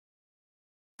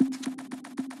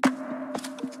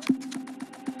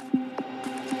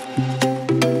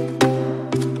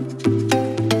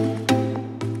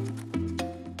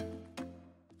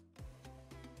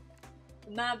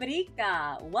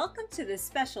Abrica! Welcome to this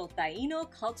special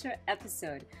Taíno culture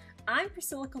episode. I'm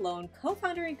Priscilla Colon,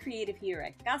 co-founder and creative here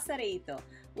at Casareito,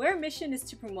 where our mission is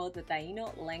to promote the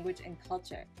Taíno language and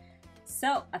culture.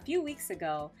 So, a few weeks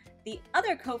ago, the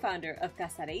other co-founder of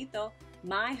Casareito,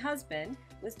 my husband,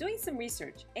 was doing some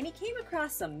research and he came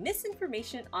across some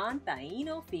misinformation on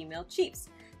Taíno female chiefs.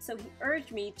 So he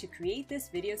urged me to create this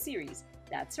video series.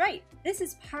 That's right, this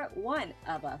is part one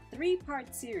of a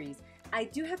three-part series. I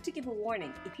do have to give a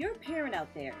warning. If you're a parent out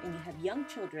there and you have young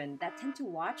children that tend to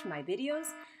watch my videos,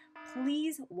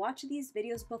 please watch these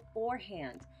videos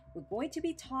beforehand. We're going to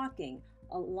be talking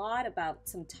a lot about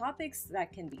some topics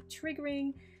that can be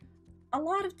triggering, a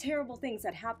lot of terrible things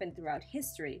that happen throughout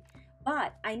history,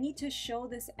 but I need to show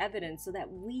this evidence so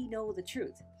that we know the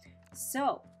truth.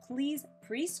 So please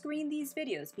pre-screen these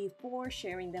videos before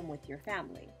sharing them with your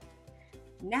family.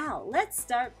 Now let's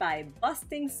start by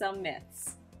busting some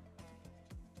myths.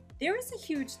 There is a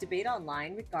huge debate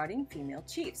online regarding female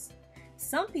chiefs.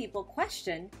 Some people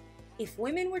question if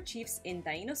women were chiefs in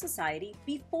Taíno society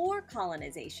before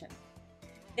colonization.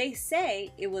 They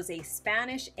say it was a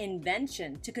Spanish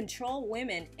invention to control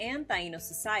women and Taíno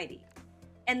society,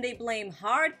 and they blame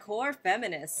hardcore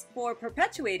feminists for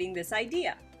perpetuating this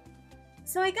idea.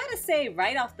 So I gotta say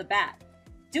right off the bat,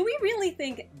 do we really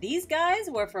think these guys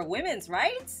were for women's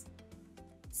rights?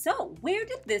 So where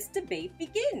did this debate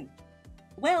begin?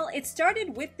 Well, it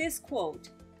started with this quote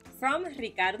from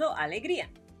Ricardo Alegría.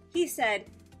 He said,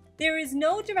 "There is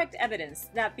no direct evidence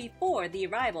that before the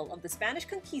arrival of the Spanish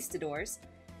conquistadors,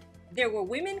 there were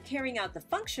women carrying out the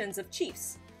functions of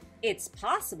chiefs. It's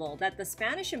possible that the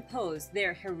Spanish imposed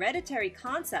their hereditary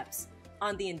concepts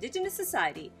on the indigenous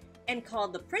society and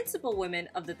called the principal women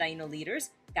of the Taíno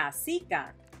leaders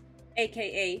cacica,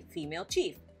 aka female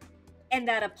chief, and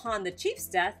that upon the chief's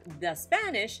death, the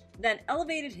Spanish then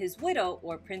elevated his widow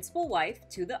or principal wife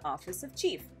to the office of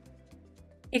chief."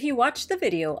 If you watched the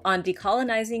video on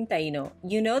decolonizing Taíno,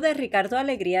 you know that Ricardo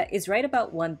Alegría is right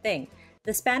about one thing.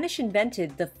 The Spanish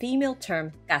invented the female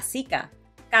term cacica.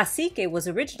 Cacique was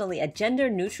originally a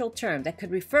gender-neutral term that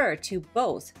could refer to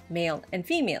both male and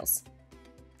females.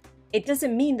 It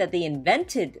doesn't mean that they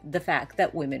invented the fact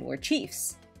that women were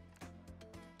chiefs.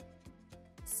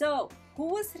 So,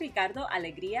 who was Ricardo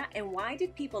Alegría and why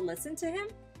did people listen to him?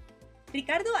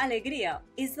 Ricardo Alegría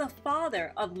is the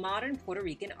father of modern Puerto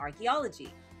Rican archaeology.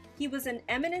 He was an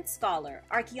eminent scholar,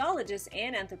 archaeologist,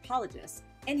 and anthropologist,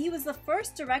 and he was the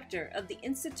first director of the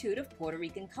Institute of Puerto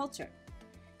Rican Culture.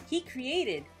 He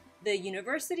created the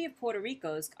University of Puerto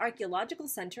Rico's Archaeological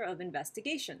Center of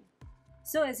Investigation.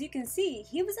 So as you can see,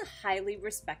 he was a highly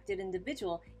respected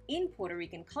individual in Puerto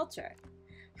Rican culture.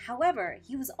 However,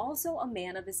 he was also a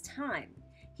man of his time.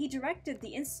 He directed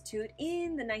the institute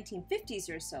in the 1950s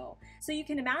or so you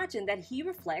can imagine that he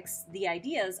reflects the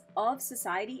ideas of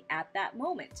society at that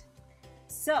moment.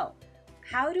 So,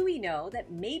 how do we know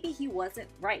that maybe he wasn't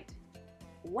right?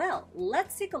 Well,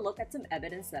 let's take a look at some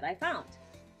evidence that I found.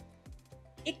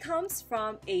 It comes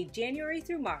from a January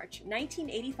through March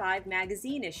 1985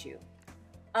 magazine issue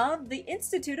of the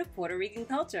Institute of Puerto Rican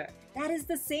Culture. That is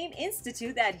the same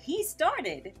institute that he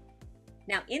started.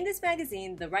 Now, in this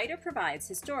magazine, the writer provides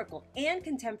historical and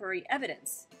contemporary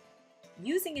evidence,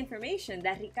 using information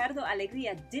that Ricardo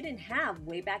Alegría didn't have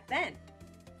way back then.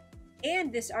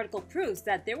 And this article proves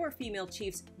that there were female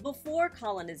chiefs before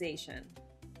colonization.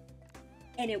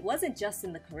 And it wasn't just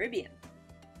in the Caribbean.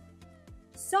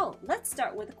 So, let's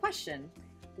start with a question.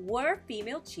 Were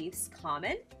female chiefs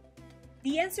common?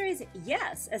 The answer is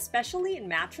yes, especially in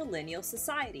matrilineal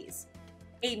societies.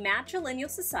 A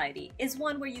matrilineal society is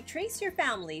one where you trace your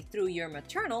family through your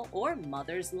maternal or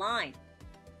mother's line.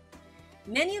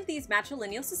 Many of these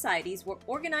matrilineal societies were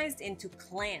organized into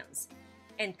clans,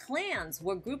 and clans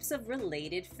were groups of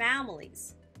related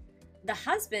families. The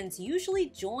husbands usually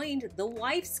joined the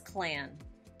wife's clan,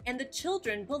 and the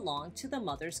children belonged to the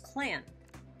mother's clan.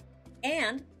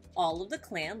 And all of the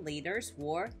clan leaders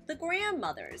were the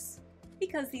grandmothers,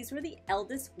 because these were the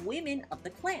eldest women of the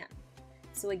clan.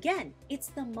 So again, it's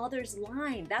the mother's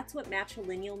line. That's what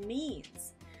matrilineal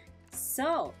means.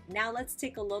 So now let's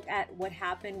take a look at what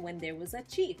happened when there was a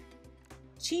chief.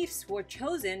 Chiefs were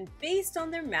chosen based on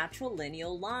their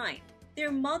matrilineal line, their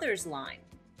mother's line.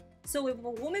 So if a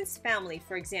woman's family,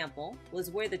 for example, was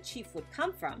where the chief would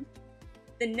come from,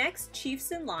 the next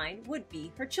chiefs in line would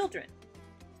be her children.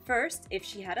 First, if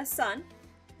she had a son,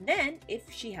 then if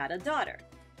she had a daughter.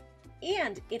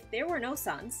 And if there were no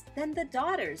sons, then the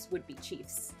daughters would be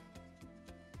chiefs.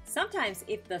 Sometimes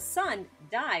if the son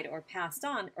died or passed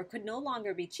on or could no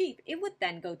longer be chief, it would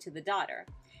then go to the daughter.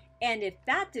 And if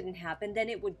that didn't happen, then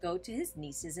it would go to his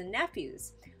nieces and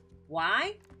nephews.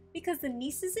 Why? Because the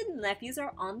nieces and nephews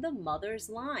are on the mother's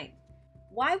line.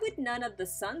 Why would none of the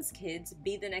son's kids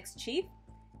be the next chief?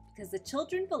 Because the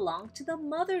children belong to the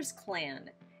mother's clan,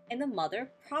 and the mother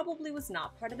probably was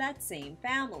not part of that same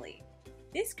family.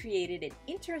 This created an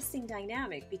interesting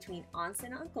dynamic between aunts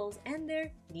and uncles and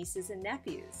their nieces and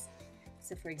nephews.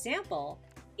 So for example,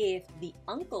 if the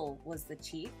uncle was the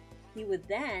chief, he would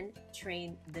then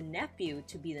train the nephew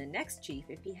to be the next chief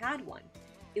if he had one.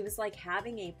 It was like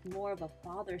having a more of a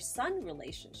father-son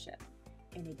relationship.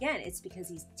 And again, it's because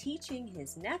he's teaching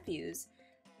his nephews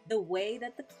the way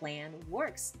that the clan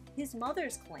works, his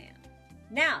mother's clan.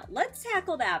 Now, let's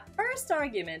tackle that first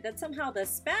argument that somehow the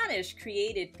Spanish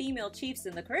created female chiefs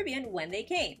in the Caribbean when they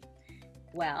came.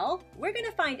 Well, we're going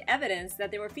to find evidence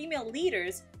that there were female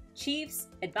leaders, chiefs,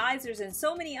 advisors, and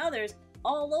so many others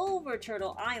all over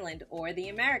Turtle Island or the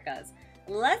Americas.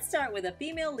 Let's start with the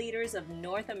female leaders of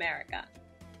North America.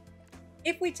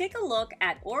 If we take a look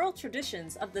at oral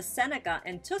traditions of the Seneca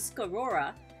and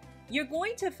Tuscarora, you're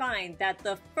going to find that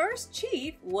the first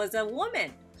chief was a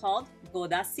woman called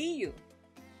Godasiyu.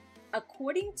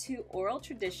 According to oral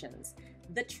traditions,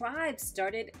 the tribes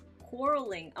started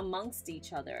quarreling amongst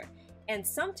each other, and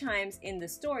sometimes in the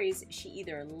stories she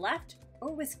either left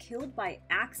or was killed by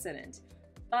accident.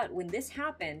 But when this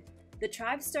happened, the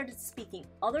tribes started speaking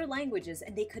other languages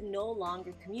and they could no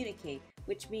longer communicate,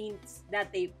 which means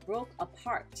that they broke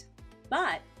apart.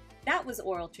 But that was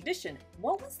oral tradition.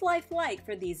 What was life like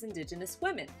for these indigenous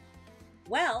women?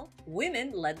 Well,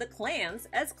 women led the clans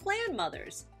as clan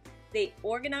mothers. They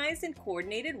organized and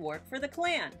coordinated work for the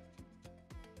clan.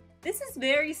 This is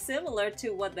very similar to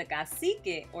what the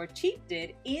cacique or chief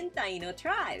did in Taíno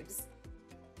tribes.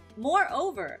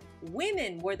 Moreover,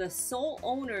 women were the sole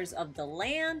owners of the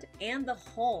land and the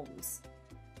homes.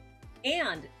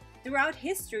 And throughout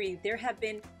history, there have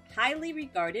been highly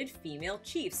regarded female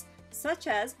chiefs, such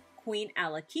as Queen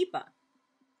Alaquipa.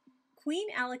 Queen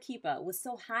Alaquipa was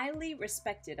so highly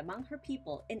respected among her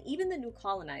people and even the new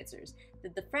colonizers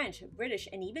that the French, British,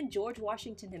 and even George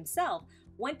Washington himself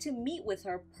went to meet with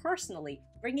her personally,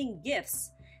 bringing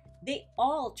gifts. They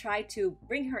all tried to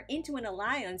bring her into an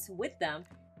alliance with them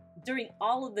during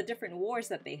all of the different wars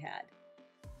that they had.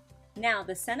 Now,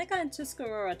 the Seneca and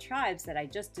Tuscarora tribes that I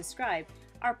just described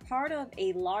are part of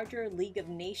a larger League of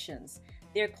Nations.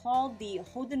 They're called the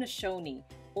Haudenosaunee,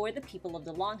 or the people of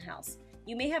the Longhouse.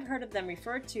 You may have heard of them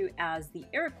referred to as the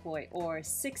Iroquois or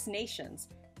Six Nations.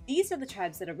 These are the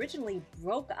tribes that originally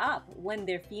broke up when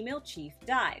their female chief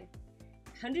died.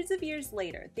 Hundreds of years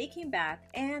later, they came back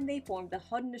and they formed the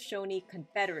Haudenosaunee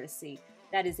Confederacy,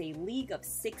 that is a League of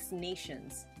Six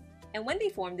Nations. And when they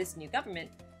formed this new government,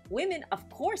 women of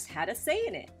course had a say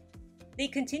in it. They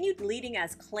continued leading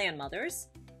as clan mothers,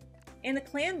 and the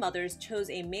clan mothers chose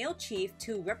a male chief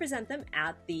to represent them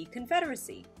at the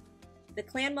Confederacy. The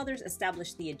clan mothers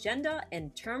established the agenda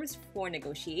and terms for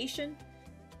negotiation.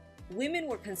 Women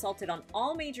were consulted on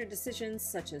all major decisions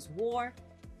such as war,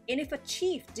 and if a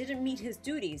chief didn't meet his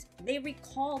duties, they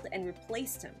recalled and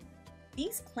replaced him.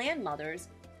 These clan mothers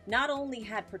not only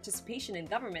had participation in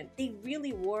government, they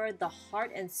really were the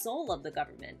heart and soul of the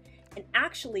government. And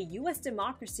actually, US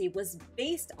democracy was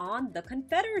based on the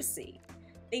Confederacy.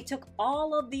 They took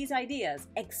all of these ideas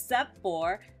except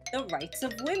for the rights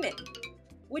of women,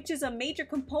 which is a major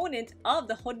component of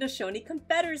the Haudenosaunee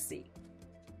Confederacy.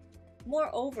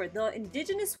 Moreover, the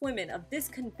indigenous women of this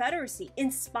confederacy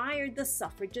inspired the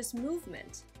suffragist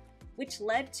movement, which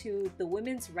led to the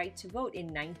women's right to vote in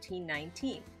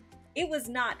 1919. It was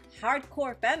not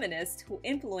hardcore feminists who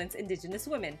influenced indigenous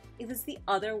women, it was the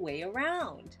other way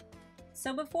around.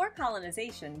 So before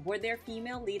colonization, were there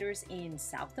female leaders in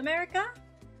South America?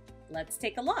 Let's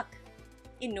take a look.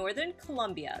 In northern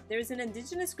Colombia, there's an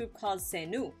indigenous group called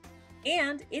Zenú,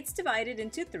 and it's divided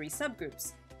into 3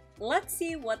 subgroups. Let's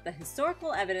see what the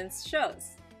historical evidence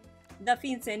shows. The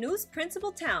Zenú's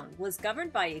principal town was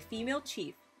governed by a female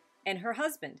chief and her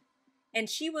husband, and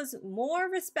she was more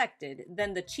respected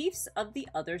than the chiefs of the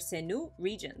other Zenú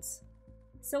regions.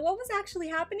 So what was actually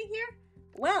happening here?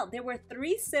 Well, there were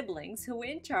 3 siblings who were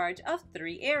in charge of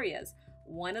 3 areas.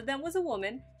 One of them was a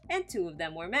woman, and 2 of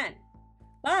them were men.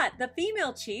 But the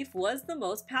female chief was the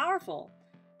most powerful,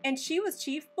 and she was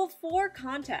chief before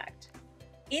contact.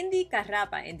 In the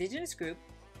Carrapa indigenous group,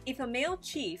 if a male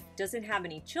chief doesn't have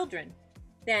any children,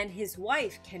 then his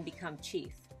wife can become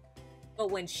chief.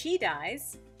 But when she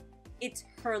dies, it's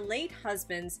her late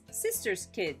husband's sister's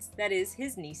kids, that is,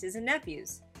 his nieces and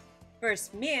nephews.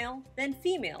 First male, then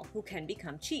female, who can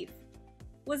become chief.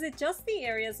 Was it just the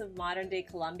areas of modern-day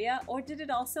Colombia, or did it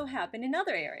also happen in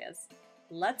other areas?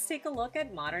 Let's take a look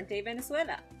at modern-day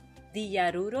Venezuela. The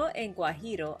Yaruro and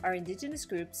Guajiro are indigenous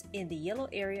groups in the yellow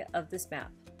area of this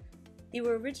map. They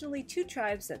were originally two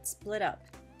tribes that split up,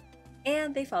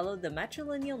 and they followed the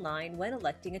matrilineal line when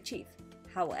electing a chief.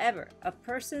 However, a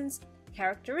person's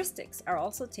characteristics are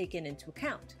also taken into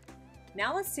account.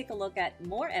 Now let's take a look at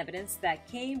more evidence that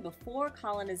came before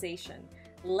colonization.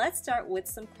 Let's start with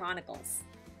some chronicles.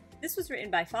 This was written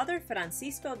by Father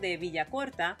Francisco de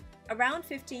Villacorta around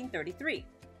 1533.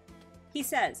 He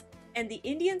says, "And the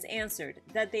Indians answered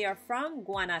that they are from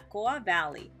Guanacoa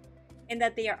Valley, and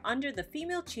that they are under the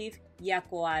female chief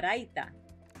Yacoaraita."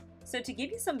 So to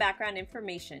give you some background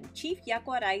information, Chief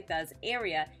Yacoaraita's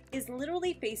area is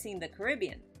literally facing the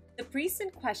Caribbean. The priest in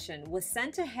question was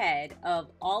sent ahead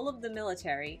of all of the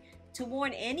military to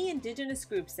warn any indigenous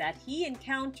groups that he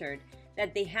encountered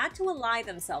that they had to ally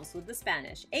themselves with the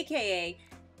Spanish, aka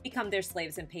become their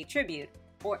slaves and pay tribute,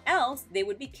 or else they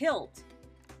would be killed.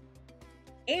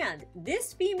 And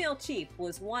this female chief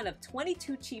was one of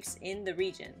 22 chiefs in the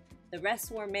region. The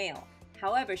rest were male.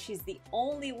 However, she's the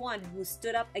only one who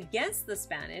stood up against the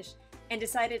Spanish and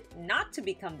decided not to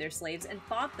become their slaves and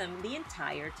fought them the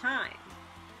entire time.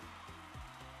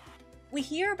 We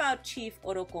hear about Chief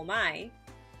Orocomay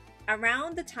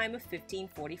around the time of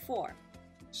 1544.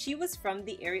 She was from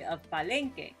the area of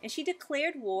Palenque, and she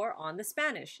declared war on the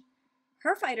Spanish.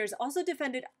 Her fighters also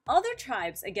defended other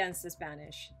tribes against the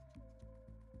Spanish.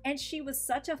 And she was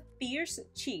such a fierce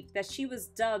chief that she was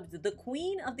dubbed the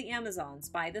Queen of the Amazons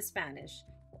by the Spanish,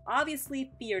 who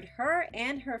obviously feared her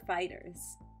and her fighters.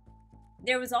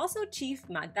 There was also Chief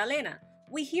Magdalena.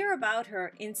 We hear about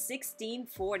her in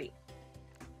 1640.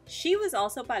 She was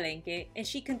also Palenque, and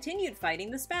she continued fighting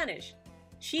the Spanish.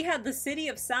 She had the city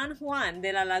of San Juan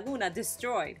de la Laguna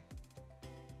destroyed.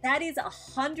 That is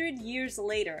 100 years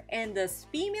later, and the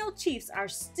female chiefs are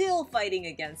still fighting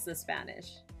against the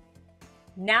Spanish.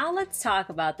 Now let's talk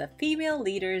about the female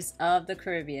leaders of the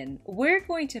Caribbean. We're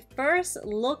going to first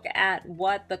look at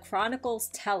what the chronicles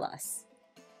tell us.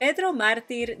 Pedro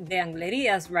Martir de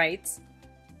Anglerias writes,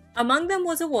 "Among them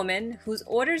was a woman whose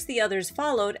orders the others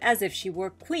followed as if she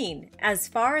were queen, as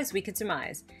far as we could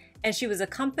surmise, and she was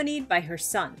accompanied by her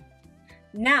son."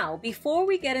 Now, before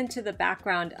we get into the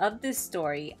background of this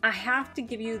story, I have to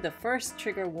give you the first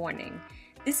trigger warning.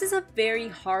 This is a very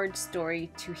hard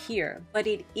story to hear, but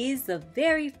it is the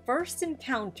very first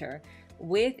encounter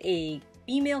with a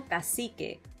female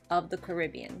cacique of the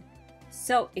Caribbean.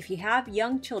 So if you have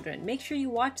young children, make sure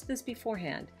you watch this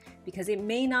beforehand because it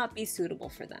may not be suitable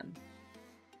for them.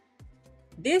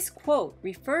 This quote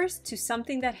refers to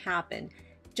something that happened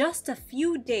just a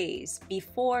few days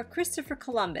before Christopher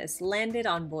Columbus landed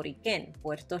on Boriquén,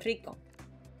 Puerto Rico.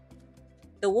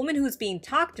 The woman who's being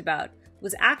talked about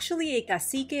was actually a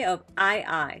cacique of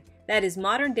II, that is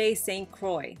modern-day St.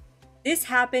 Croix. This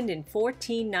happened in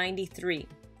 1493,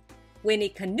 when a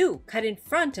canoe cut in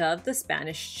front of the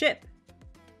Spanish ship.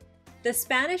 The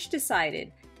Spanish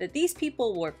decided that these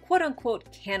people were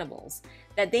quote-unquote cannibals,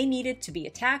 that they needed to be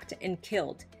attacked and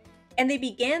killed, and they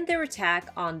began their attack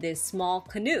on this small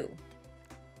canoe.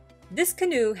 This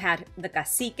canoe had the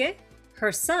cacique,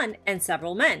 her son, and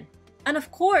several men, and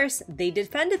of course, they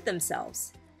defended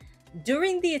themselves.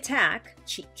 During the attack,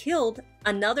 she killed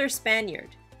another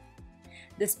Spaniard.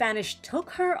 The Spanish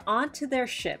took her onto their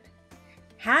ship,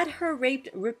 had her raped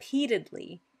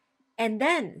repeatedly, and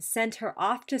then sent her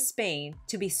off to Spain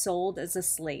to be sold as a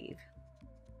slave.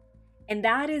 And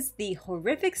that is the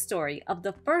horrific story of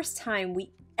the first time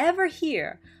we ever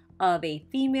hear of a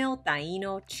female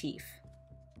Taíno chief.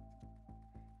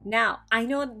 Now, I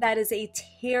know that is a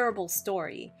terrible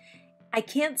story. I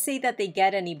can't say that they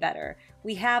get any better.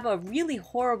 We have a really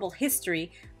horrible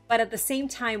history, but at the same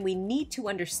time, we need to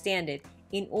understand it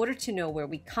in order to know where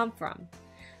we come from.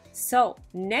 So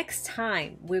next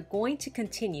time, we're going to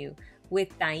continue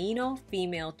with Taíno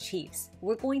female chiefs.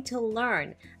 We're going to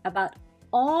learn about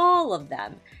all of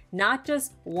them, not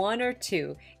just one or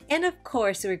two. And of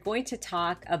course, we're going to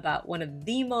talk about one of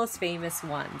the most famous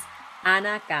ones,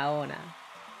 Ana Caona.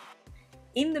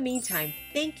 In the meantime,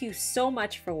 thank you so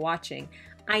much for watching.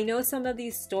 I know some of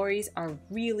these stories are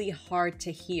really hard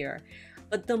to hear,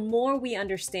 but the more we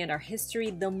understand our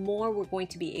history, the more we're going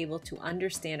to be able to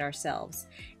understand ourselves.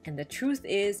 And the truth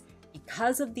is,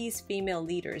 because of these female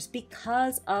leaders,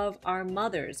 because of our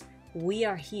mothers, we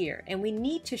are here and we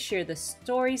need to share the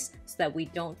stories so that we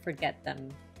don't forget them.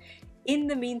 In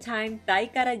the meantime,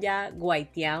 Taikara ya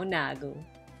Guaitiao Nagu.